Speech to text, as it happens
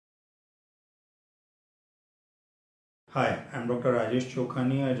Hi, I'm Dr. Rajesh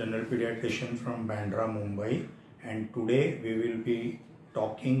Chokhani, a general pediatrician from Bandra, Mumbai, and today we will be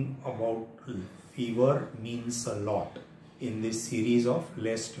talking about fever means a lot in this series of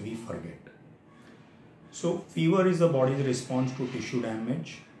Lest We Forget. So, fever is the body's response to tissue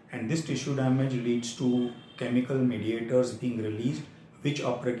damage, and this tissue damage leads to chemical mediators being released which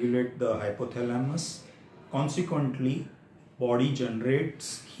upregulate the hypothalamus. Consequently, body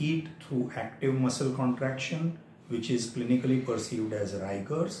generates heat through active muscle contraction, which is clinically perceived as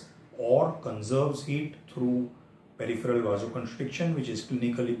rigors, or conserves heat through peripheral vasoconstriction, which is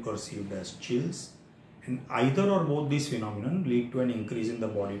clinically perceived as chills. And either or both these phenomena lead to an increase in the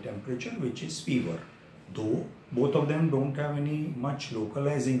body temperature, which is fever, though both of them don't have any much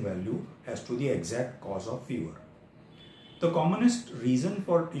localizing value as to the exact cause of fever. The commonest reason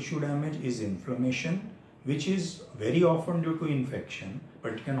for tissue damage is inflammation, which is very often due to infection,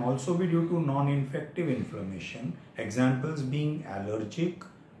 but it can also be due to non-infective inflammation, examples being allergic,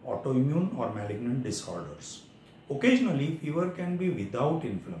 autoimmune or malignant disorders. Occasionally, fever can be without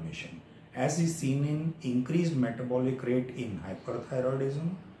inflammation, as is seen in increased metabolic rate in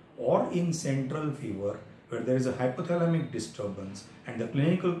hyperthyroidism or in central fever, where there is a hypothalamic disturbance and the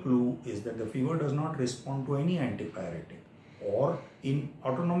clinical clue is that the fever does not respond to any antipyretic, or in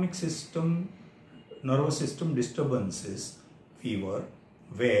autonomic system nervous system disturbances fever,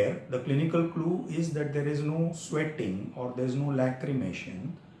 where the clinical clue is that there is no sweating or there is no lacrimation,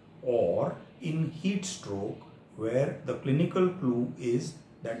 or in heat stroke, where the clinical clue is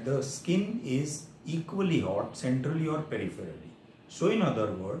that the skin is equally hot centrally or peripherally. So in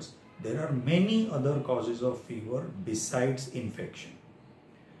other words, there are many other causes of fever besides infection.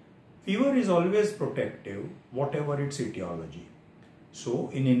 Fever is always protective, whatever its etiology. So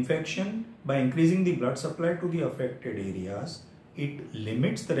in infection, by increasing the blood supply to the affected areas, it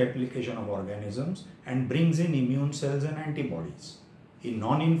limits the replication of organisms and brings in immune cells and antibodies. In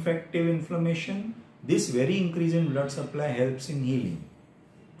non-infective inflammation, this very increase in blood supply helps in healing.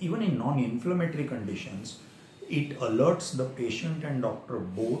 Even in non-inflammatory conditions, it alerts the patient and doctor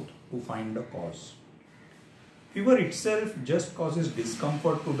both to find the cause. Fever itself just causes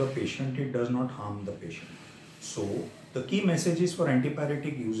discomfort to the patient, it does not harm the patient. So, the key messages for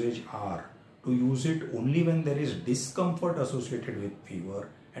antipyretic usage are to use it only when there is discomfort associated with fever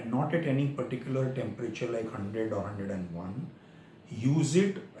and not at any particular temperature like 100 or 101. Use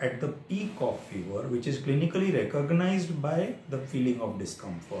it at the peak of fever, which is clinically recognized by the feeling of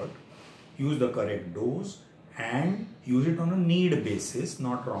discomfort. Use the correct dose and use it on a need basis,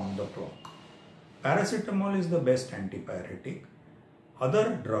 not round the clock. Paracetamol is the best antipyretic.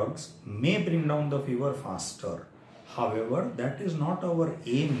 Other drugs may bring down the fever faster. However, that is not our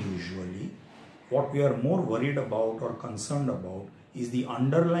aim usually. What we are more worried about or concerned about is the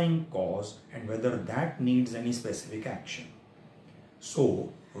underlying cause and whether that needs any specific action.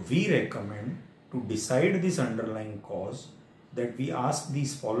 So, we recommend to decide this underlying cause that we ask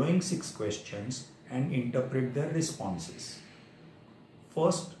these following 6 questions and interpret their responses.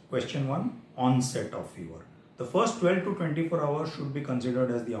 First, question 1, onset of fever. The first 12 to 24 hours should be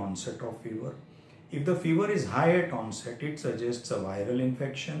considered as the onset of fever. If the fever is high at onset, it suggests a viral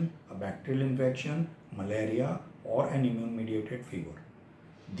infection, a bacterial infection, malaria, or an immune-mediated fever.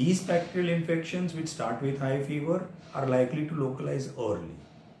 These bacterial infections which start with high fever are likely to localize early.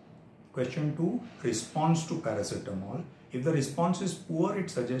 Question 2, response to paracetamol. If the response is poor, it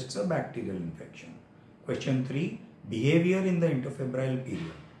suggests a bacterial infection. Question 3, behavior in the interfebrile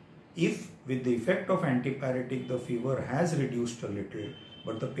period. If with the effect of antipyretic the fever has reduced a little,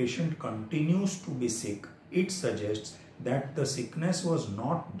 but the patient continues to be sick, it suggests that the sickness was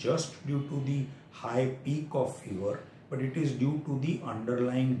not just due to the high peak of fever, but it is due to the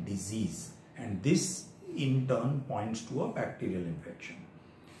underlying disease, and this in turn points to a bacterial infection.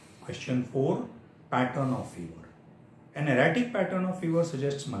 Question 4, pattern of fever. An erratic pattern of fever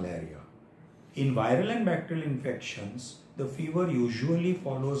suggests malaria. In viral and bacterial infections, the fever usually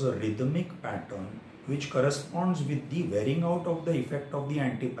follows a rhythmic pattern which corresponds with the wearing out of the effect of the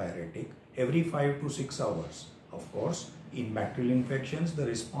antipyretic every 5 to 6 hours. Of course, in bacterial infections, the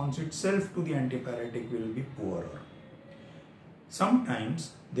response itself to the antipyretic will be poorer.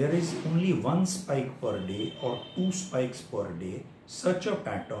 Sometimes there is only 1 spike per day or 2 spikes per day. Such a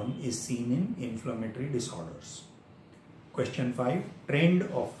pattern is seen in inflammatory disorders. Question 5, trend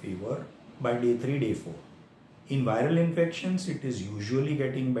of fever by day 3, day 4. In viral infections, it is usually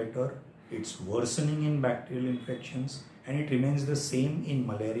getting better. It's worsening in bacterial infections, and it remains the same in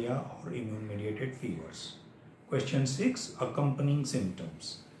malaria or immune-mediated fevers. Question 6, accompanying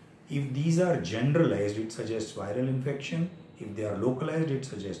symptoms. If these are generalized, it suggests viral infection. If they are localized, it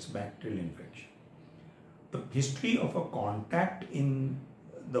suggests bacterial infection. The history of a contact in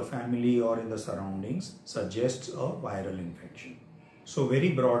the family or in the surroundings suggests a viral infection. So very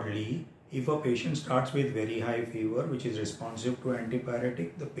broadly, if a patient starts with very high fever which is responsive to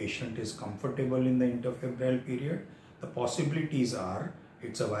antipyretic, the patient is comfortable in the interfebrile period, the possibilities are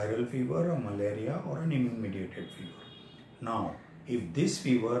it's a viral fever, a malaria or an immune mediated fever. Now, if this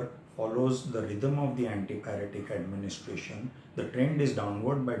fever follows the rhythm of the antipyretic administration, the trend is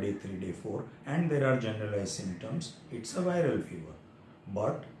downward by day 3, day 4 and there are generalized symptoms, it's a viral fever.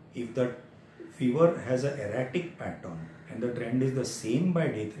 But if the fever has an erratic pattern and the trend is the same by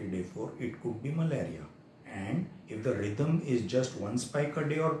day 3, day 4, it could be malaria. And if the rhythm is just 1 spike a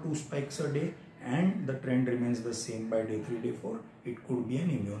day or 2 spikes a day and the trend remains the same by day 3, day 4, it could be an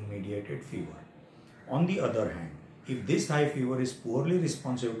immune mediated fever. On the other hand, if this high fever is poorly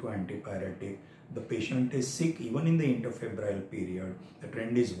responsive to antipyretic, the patient is sick even in the interfebrile period, the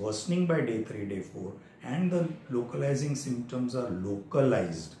trend is worsening by day 3, day 4 and the localizing symptoms are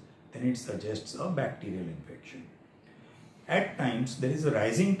localized, then it suggests a bacterial infection. At times, there is a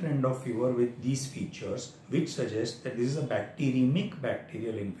rising trend of fever with these features which suggests that this is a bacteremic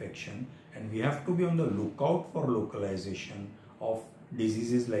bacterial infection and we have to be on the lookout for localization of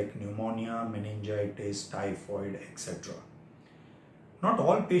diseases like pneumonia, meningitis, typhoid, etc. Not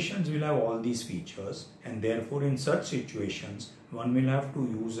all patients will have all these features and therefore in such situations one will have to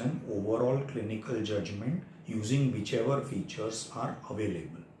use an overall clinical judgment using whichever features are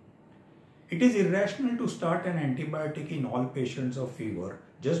available. It is irrational to start an antibiotic in all patients of fever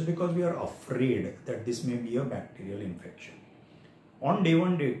just because we are afraid that this may be a bacterial infection. On day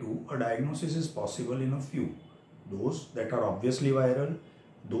 1, day 2, a diagnosis is possible in a few. Those that are obviously viral,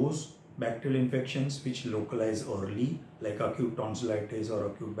 those bacterial infections which localize early like acute tonsillitis or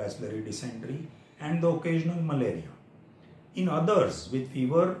acute bacillary dysentery and the occasional malaria. In others with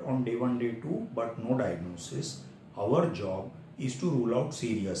fever on day 1, day 2 but no diagnosis, our job is to rule out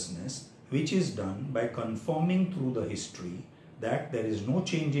seriousness, which is done by confirming through the history that there is no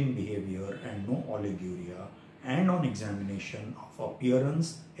change in behavior and no oliguria, and on examination of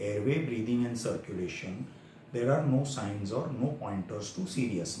appearance, airway, breathing and circulation, there are no signs or no pointers to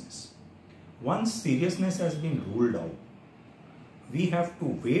seriousness. Once seriousness has been ruled out, we have to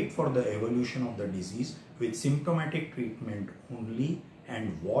wait for the evolution of the disease with symptomatic treatment only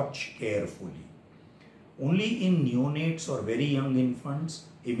and watch carefully. Only in neonates or very young infants,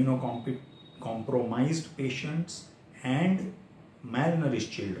 immunocompromised patients and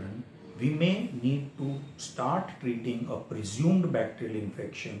malnourished children, we may need to start treating a presumed bacterial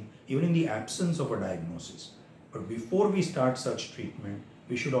infection even in the absence of a diagnosis. But before we start such treatment,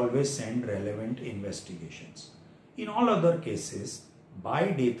 we should always send relevant investigations. In all other cases,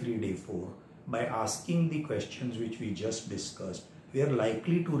 by day 3, day 4, by asking the questions which we just discussed, we are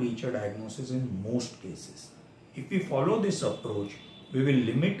likely to reach a diagnosis in most cases. If we follow this approach, we will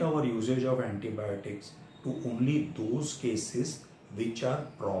limit our usage of antibiotics to only those cases which are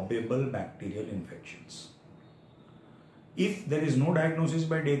probable bacterial infections. If there is no diagnosis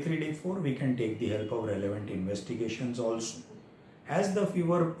by day 3, day 4, we can take the help of relevant investigations also. As the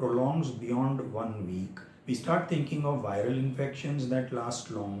fever prolongs beyond 1 week, we start thinking of viral infections that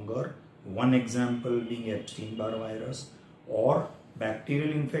last longer, one example being Epstein-Barr virus, or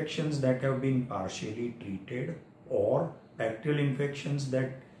bacterial infections that have been partially treated, or bacterial infections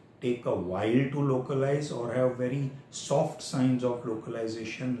that take a while to localize or have very soft signs of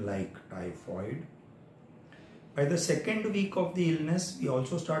localization like typhoid. By the 2nd week of the illness, we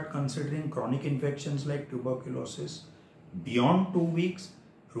also start considering chronic infections like tuberculosis. Beyond 2 weeks,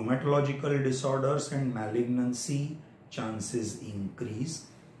 rheumatological disorders and malignancy chances increase,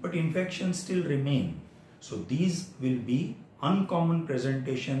 but infections still remain. So these will be uncommon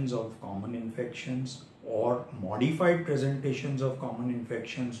presentations of common infections or modified presentations of common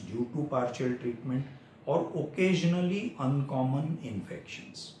infections due to partial treatment or occasionally uncommon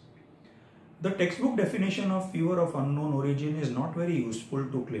infections. The textbook definition of fever of unknown origin is not very useful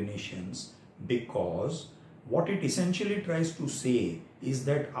to clinicians because what it essentially tries to say is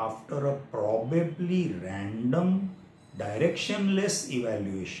that after a probably random, directionless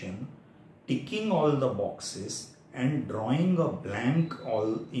evaluation, ticking all the boxes and drawing a blank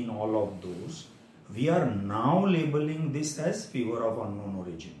in all of those, we are now labeling this as fever of unknown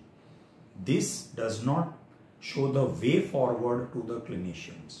origin. This does not show the way forward to the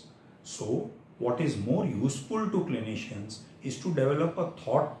clinicians. So, what is more useful to clinicians is to develop a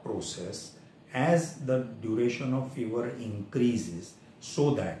thought process as the duration of fever increases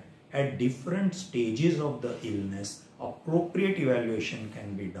so that at different stages of the illness, appropriate evaluation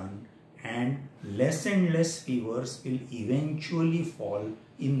can be done and less fevers will eventually fall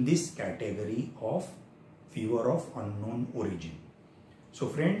in this category of fever of unknown origin. So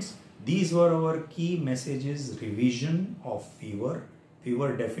friends, these were our key messages, revision of fever.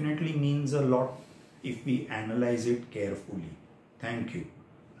 Fever definitely means a lot if we analyze it carefully. Thank you.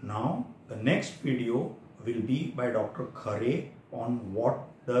 Now the next video will be by Dr. Khare on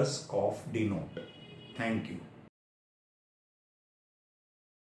what does cough denote. Thank you.